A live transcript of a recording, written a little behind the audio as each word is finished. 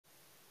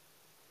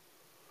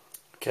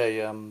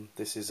Okay,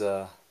 this is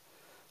a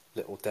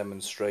little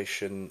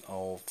demonstration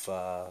of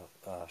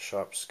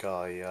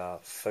SharpSky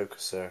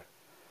focuser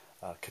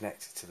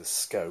connected to the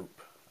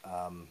scope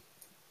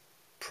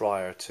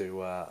prior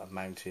to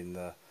mounting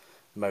the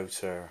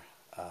motor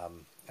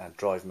and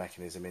drive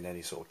mechanism in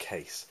any sort of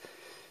case,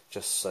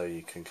 just so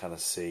you can kind of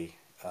see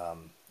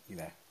you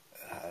know,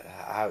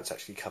 how it's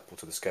actually coupled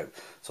to the scope.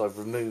 So I've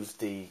removed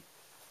the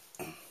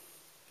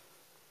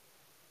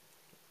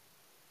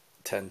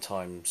 10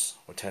 times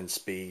or 10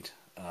 speed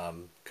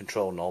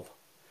control knob,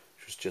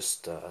 which was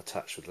just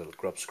attached with a little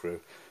grub screw.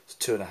 It's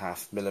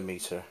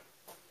 2.5mm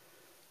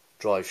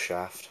drive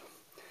shaft,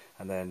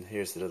 and then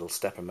here's the little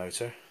stepper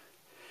motor,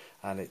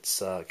 and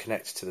it's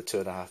connected to the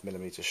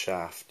 2.5mm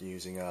shaft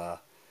using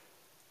a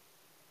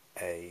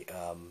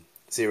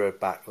zero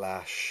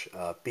backlash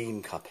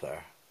beam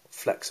coupler,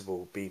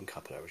 flexible beam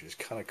coupler, which is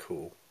kind of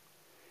cool.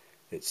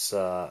 It's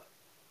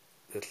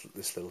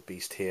this little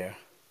beast here.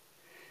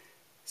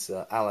 It's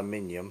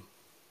aluminium,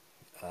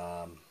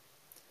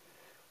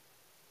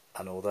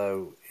 and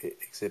although it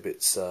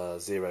exhibits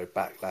zero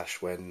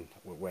backlash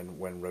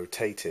when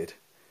rotated,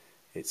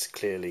 it's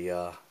clearly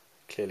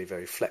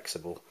very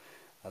flexible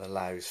and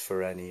allows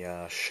for any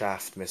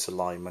shaft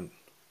misalignment,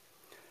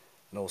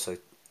 and also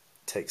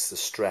takes the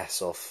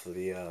stress off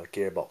the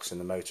gearbox in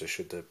the motor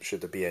should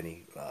there be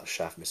any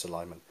shaft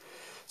misalignment.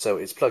 So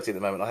it's plugged in at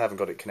the moment. I haven't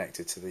got it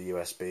connected to the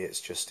USB. It's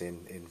just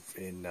in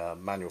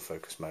manual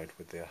focus mode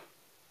with the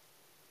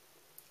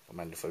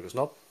manual focus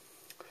knob.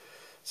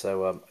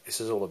 So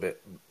this is all a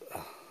bit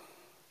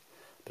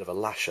of a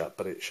lash up,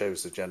 but it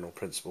shows the general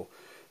principle.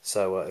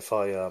 So if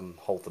I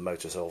hold the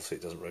motor, so obviously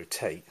it doesn't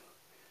rotate.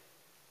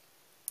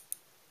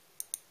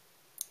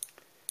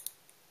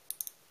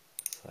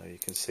 So you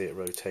can see it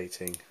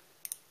rotating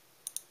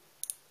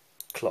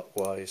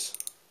clockwise.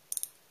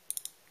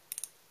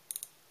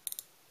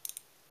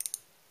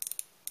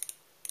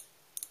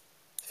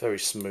 It's very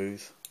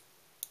smooth,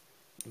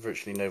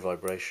 virtually no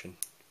vibration.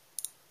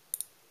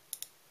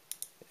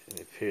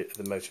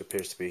 The motor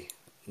appears to be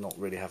not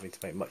really having to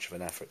make much of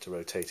an effort to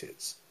rotate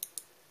it,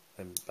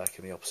 then back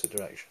in the opposite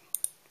direction.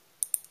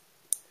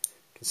 You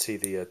can see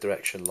the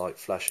direction light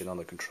flashing on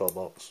the control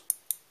box.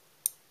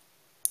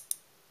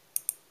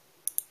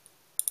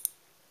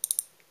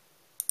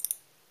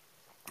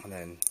 And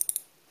then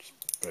just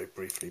very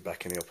briefly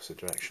back in the opposite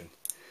direction.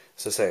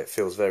 As I say, it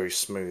feels very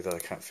smooth. I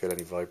can't feel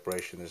any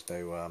vibration. There's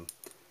no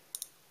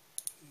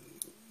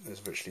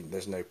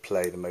there's no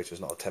play. The motor's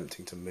not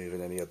attempting to move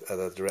in any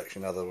other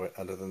direction other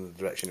than the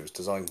direction it was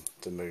designed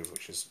to move,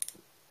 which is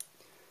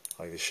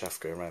like this shaft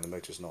going around. The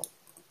motor's not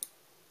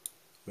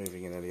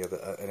moving in any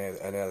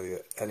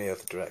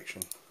other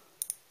direction.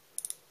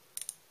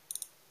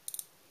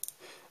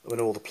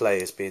 When all the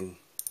play is being,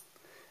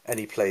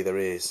 any play there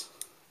is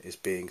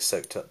being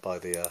soaked up by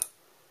the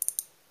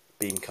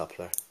beam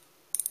coupler.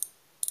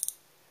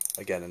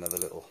 Again, another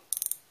little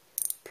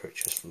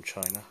purchase from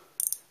China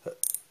at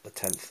a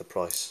tenth the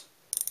price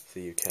for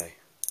the UK.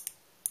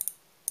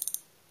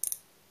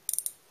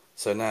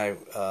 So now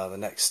the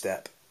next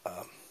step,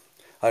 I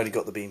only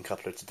got the beam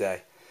coupler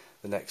today.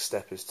 The next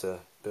step is to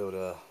build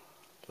a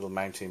little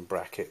mounting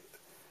bracket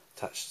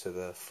attached to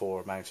the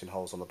 4 mounting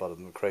holes on the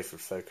bottom of the Crayford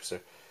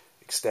focuser,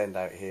 extend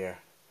out here,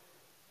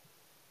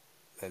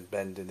 then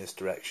bend in this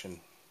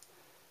direction,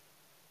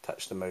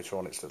 attach the motor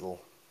on its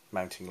little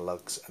mounting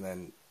lugs, and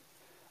then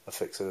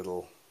affix a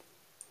little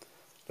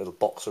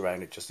box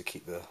around it just to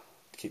keep the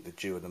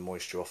dew and the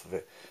moisture off of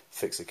it,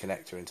 fix the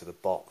connector into the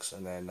box,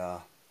 and then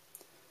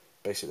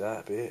basically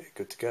that'd be it,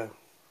 good to go.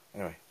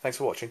 Anyway, thanks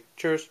for watching,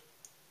 cheers.